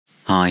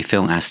Hi,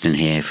 Phil Aston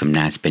here from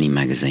Now Spinning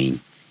Magazine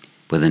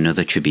with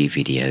another tribute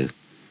video,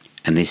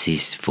 and this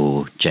is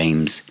for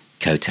James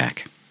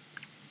Kottak,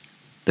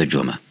 the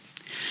drummer,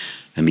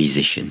 a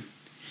musician.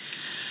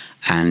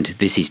 And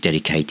this is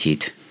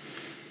dedicated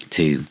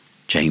to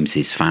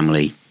James's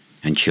family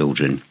and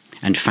children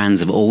and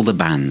fans of all the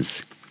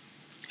bands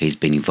he's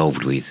been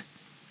involved with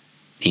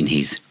in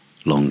his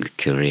long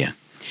career.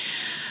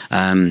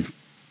 I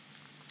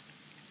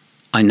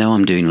know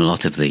I'm doing a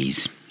lot of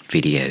these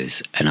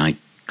videos and I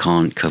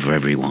can't cover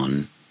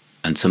everyone,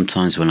 and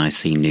sometimes when I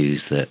see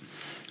news that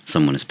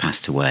someone has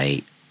passed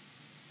away,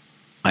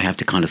 I have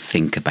to kind of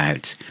think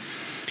about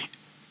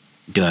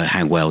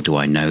how well do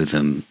I know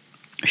them?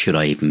 Should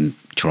I even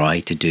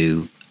try to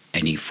do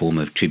any form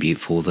of tribute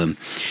for them?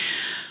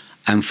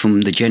 And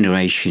from the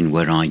generation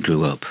where I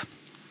grew up,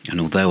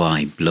 and although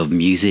I love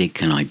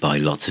music and I buy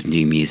lots of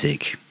new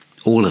music,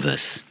 all of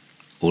us,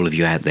 all of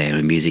you out there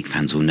and music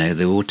fans will know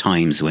there were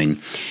times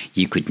when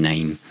you could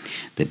name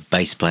the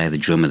bass player, the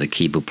drummer, the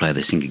keyboard player,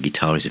 the singer,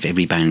 guitarist of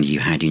every band you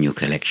had in your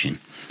collection.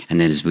 And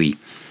then as we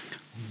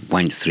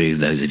went through,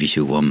 those of you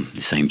who were on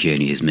the same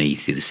journey as me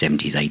through the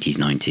 70s, 80s,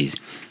 90s,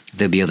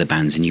 there'd be other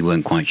bands and you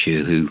weren't quite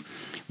sure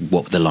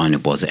what the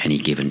lineup was at any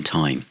given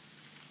time.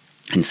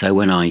 And so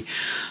when I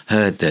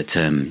heard that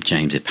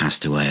James had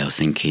passed away, I was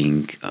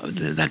thinking,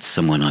 that's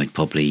someone I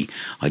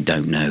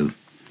don't know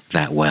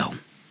that well.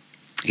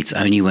 It's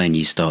only when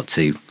you start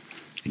to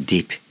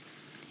dip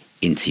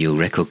into your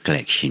record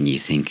collection you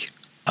think,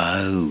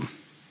 oh,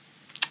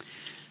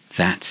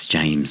 that's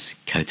James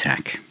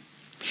Kottak.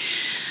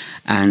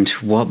 And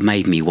what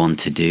made me want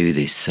to do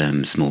this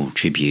small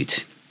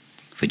tribute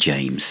for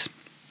James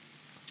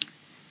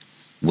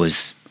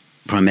was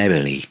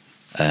primarily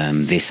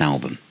this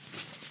album,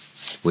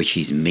 which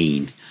is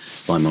Mean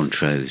by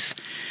Montrose.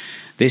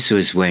 This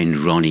was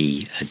when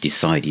Ronnie had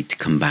decided to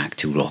come back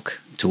to rock,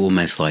 to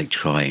almost like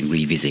try and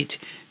revisit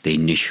the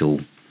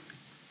initial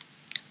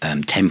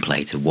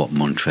template of what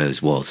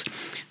Montrose was.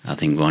 I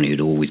think Ronnie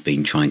had always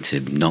been trying to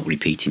not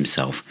repeat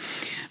himself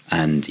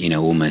and,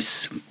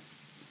 almost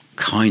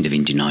kind of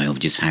in denial of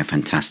just how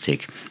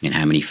fantastic and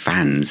how many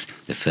fans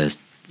the first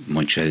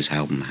Montrose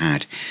album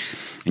had.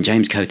 And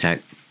James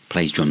Kottak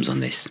plays drums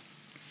on this.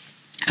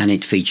 And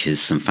it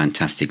features some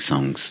fantastic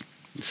songs.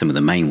 Some of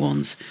the main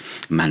ones,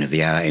 Man of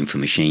the Hour, Aim for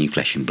Machine,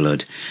 Flesh and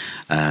Blood,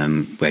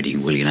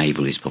 Wedding, Willie and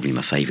Abel is probably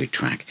my favourite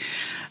track.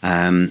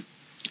 And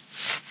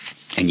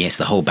yes,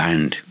 the whole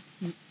band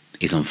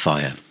is on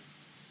fire.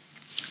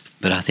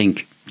 But I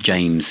think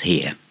James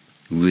here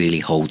really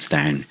holds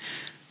down,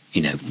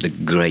 the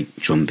great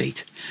drum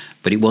beat.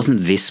 But it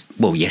wasn't this,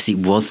 well, yes, it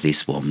was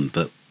this one,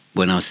 but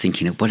when I was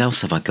thinking of what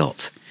else have I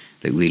got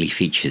that really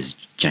features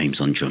James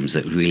on drums,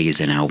 that really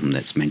is an album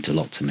that's meant a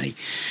lot to me.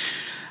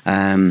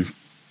 And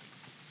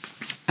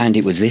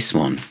it was this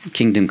one,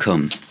 Kingdom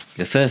Come.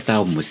 The first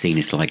album was seen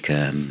as like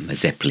a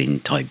Zeppelin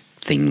type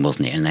thing,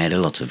 wasn't it? And they had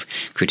a lot of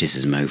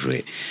criticism over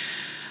it.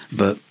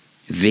 But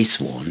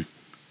this one,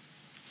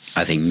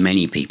 I think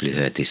many people who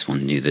heard this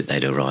one knew that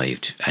they'd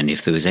arrived. And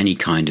if there was any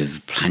kind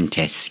of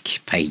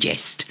Plant-esque,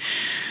 Page-esque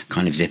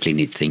kind of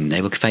Zeppelin thing,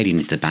 they were fading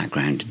into the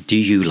background. Do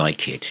You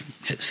Like It?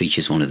 It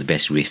features one of the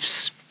best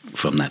riffs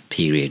from that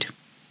period,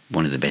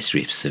 one of the best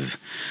riffs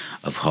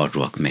of hard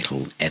rock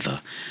metal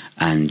ever.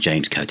 And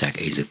James Kottak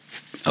is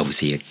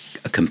obviously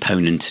a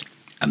component,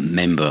 a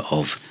member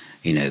of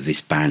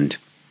this band,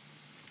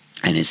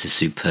 and it's a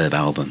superb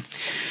album.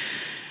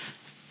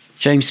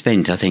 James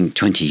spent, I think,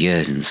 20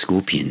 years in the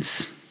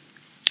Scorpions.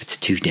 It's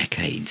 2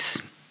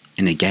 decades.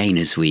 And again,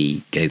 as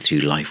we go through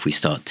life, we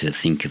start to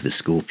think of the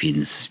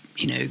Scorpions,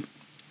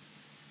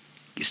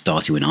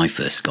 starting when I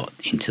first got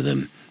into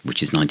them,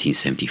 which is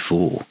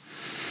 1974.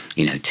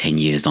 10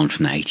 years on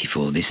from that,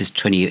 84. This is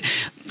 20 years.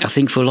 I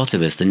think for a lot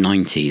of us, the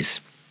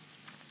 90s,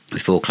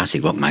 before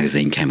Classic Rock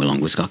magazine came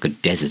along, was like a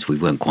desert. We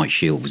weren't quite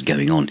sure what was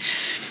going on.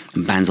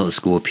 And bands like the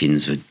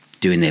Scorpions were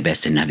doing their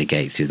best to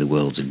navigate through the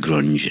worlds of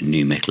grunge and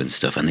nu metal and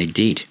stuff, and they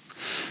did.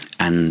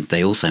 And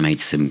they also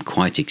made some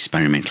quite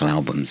experimental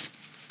albums,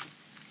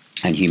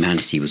 and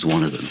Humanity was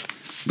one of them,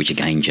 which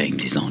again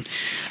James is on.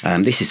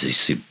 This is a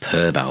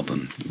superb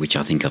album, which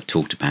I think I've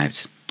talked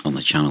about on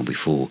the channel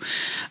before.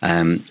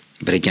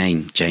 But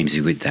again, James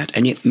is with that.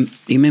 And you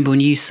remember when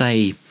you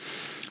say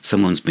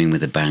someone's been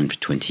with a band for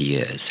 20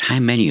 years, how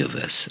many of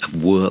us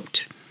have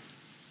worked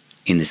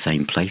in the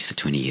same place for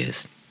 20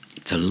 years?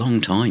 It's a long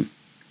time.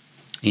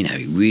 It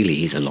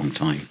really is a long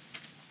time.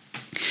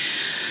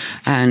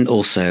 And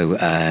also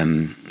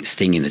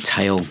Sting in the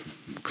Tail,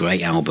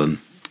 great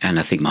album. And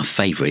I think my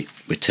favourite,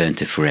 Return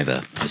to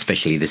Forever,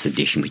 especially this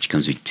edition, which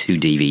comes with 2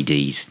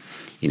 DVDs,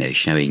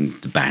 showing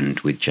the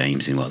band with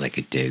James and what they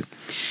could do.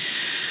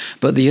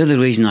 But the other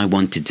reason I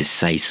wanted to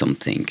say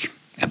something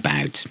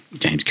about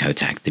James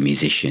Kottak, the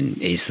musician,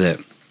 is that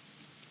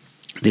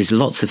there's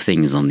lots of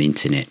things on the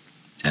internet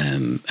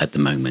at the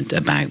moment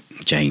about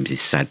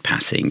James's sad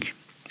passing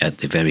at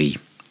the very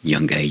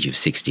young age of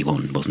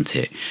 61, wasn't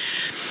it?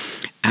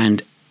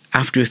 And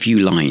after a few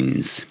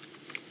lines,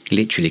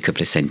 literally a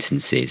couple of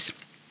sentences,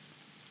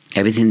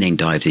 everything then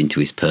dives into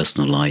his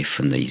personal life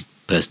and these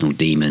personal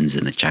demons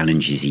and the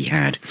challenges he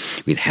had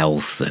with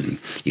health and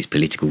his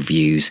political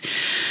views.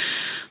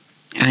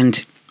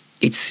 And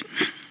it's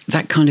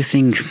that kind of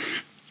thing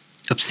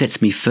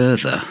upsets me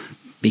further,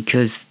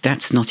 because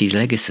that's not his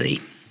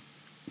legacy.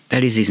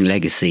 That is his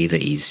legacy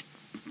that his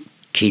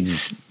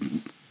kids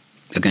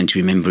are going to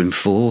remember him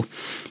for,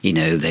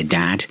 their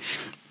dad.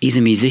 He's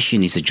a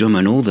musician, he's a drummer,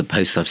 and all the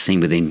posts I've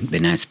seen within the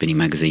Now Spinning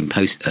Magazine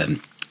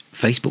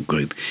Facebook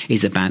group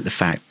is about the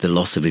fact, the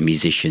loss of a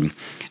musician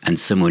and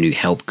someone who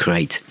helped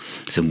create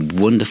some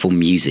wonderful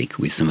music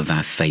with some of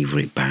our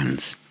favourite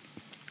bands.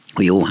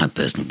 We all have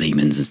personal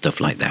demons and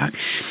stuff like that,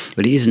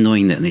 but it is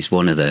annoying that this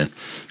one of the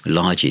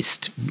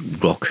largest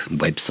rock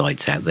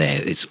websites out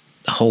there, the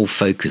whole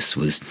focus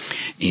was,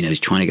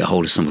 trying to get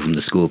hold of someone from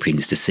the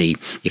Scorpions to see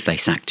if they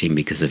sacked him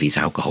because of his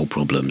alcohol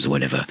problems or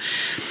whatever.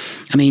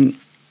 I mean,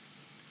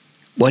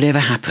 whatever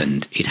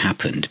happened, it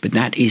happened, but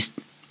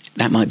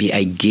that might be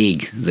a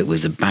gig that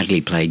was a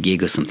badly played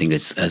gig or something,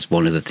 as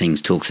one of the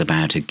things talks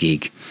about a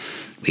gig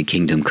with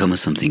Kingdom Come or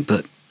something.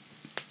 But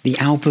the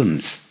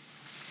albums,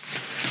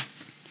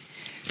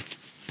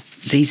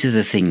 these are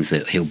the things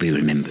that he'll be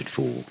remembered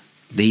for.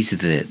 This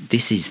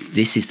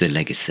is the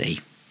legacy.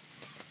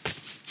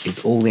 It's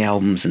all the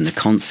albums and the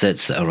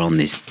concerts that are on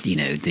this,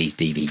 these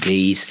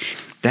DVDs.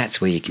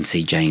 That's where you can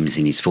see James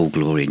in his full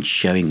glory and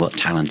showing what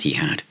talent he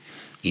had.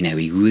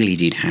 He really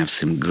did have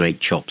some great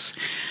chops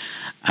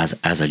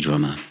as a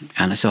drummer.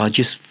 And so I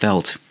just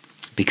felt,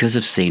 because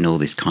of seeing all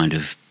this kind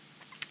of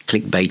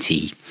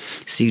clickbaity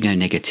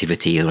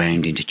pseudo-negativity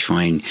around him to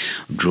try and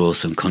draw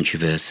some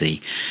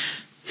controversy,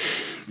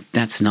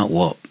 that's not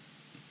what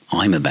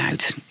I'm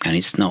about, and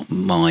it's not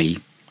my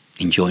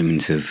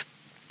enjoyment of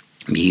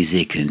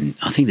music. And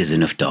I think there's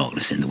enough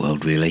darkness in the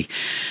world, really,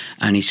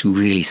 and it's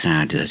really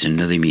sad that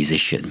another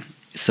musician,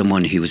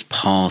 someone who was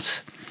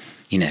part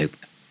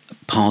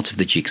of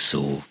the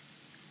jigsaw,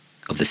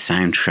 of the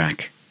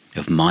soundtrack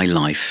of my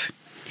life,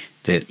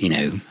 that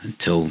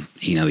until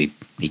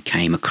he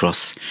came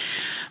across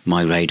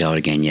my radar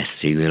again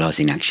yesterday,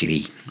 realising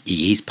actually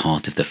he is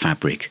part of the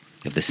fabric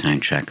of the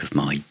soundtrack of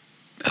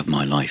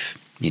my life,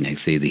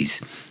 through these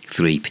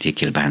three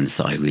particular bands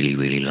that I really,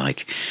 really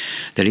like,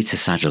 that it's a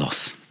sad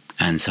loss.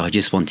 And so I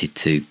just wanted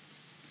to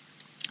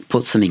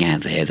put something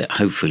out there that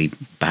hopefully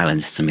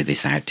balanced some of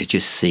this out, to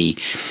just see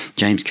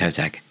James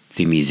Kottak,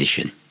 the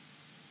musician,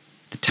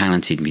 the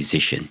talented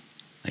musician.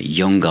 A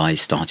young guy,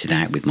 started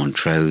out with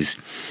Montrose,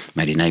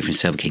 made a name for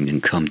himself,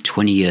 Kingdom Come,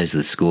 20 years with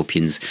the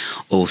Scorpions,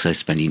 also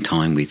spending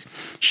time with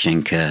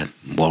Schenker,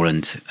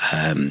 Warrant,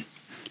 and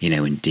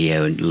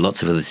DIO, and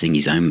lots of other things,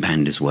 his own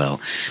band as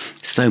well.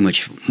 So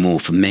much more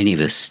for many of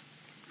us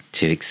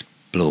to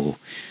explore.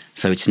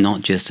 So it's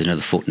not just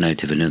another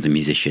footnote of another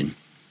musician,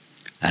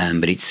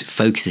 but it's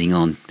focusing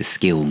on the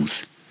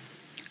skills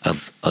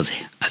of us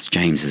as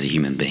James as a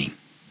human being.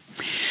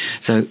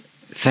 So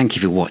thank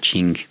you for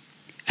watching,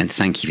 and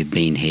thank you for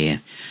being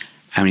here.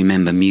 And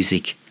remember,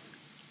 music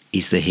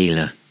is the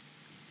healer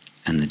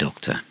and the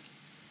doctor.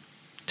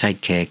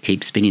 Take care,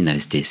 keep spinning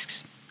those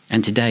discs.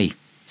 And today,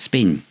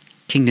 spin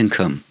Kingdom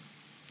Come.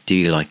 Do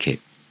you like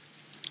it?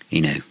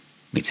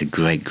 It's a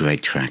great,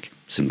 great track.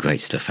 Some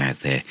great stuff out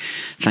there.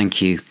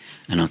 Thank you,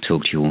 and I'll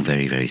talk to you all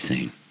very, very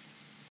soon.